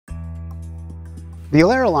The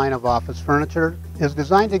Alera line of office furniture is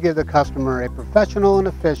designed to give the customer a professional and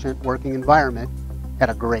efficient working environment at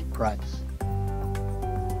a great price.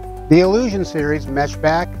 The Elusion series mesh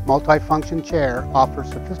back multifunction chair offers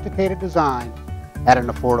sophisticated design at an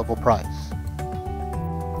affordable price.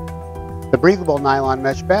 The breathable nylon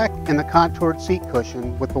mesh back and the contoured seat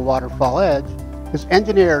cushion with the waterfall edge is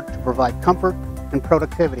engineered to provide comfort and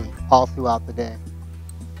productivity all throughout the day.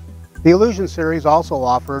 The Elusion series also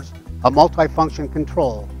offers a multifunction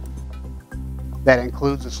control that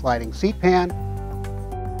includes a sliding seat pan.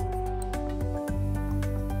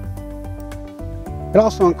 It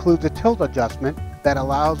also includes a tilt adjustment that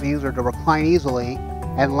allows the user to recline easily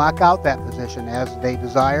and lock out that position as they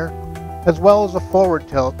desire, as well as a forward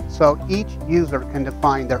tilt so each user can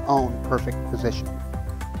define their own perfect position.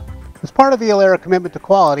 As part of the Alera commitment to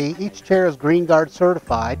quality, each chair is Green Guard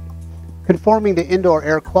certified, conforming to indoor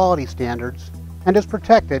air quality standards, and is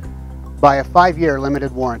protected by a 5-year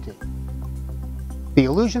limited warranty. The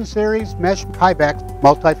Elusion series mesh high-back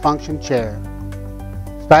multifunction chair.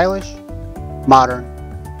 Stylish, modern,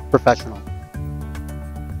 professional.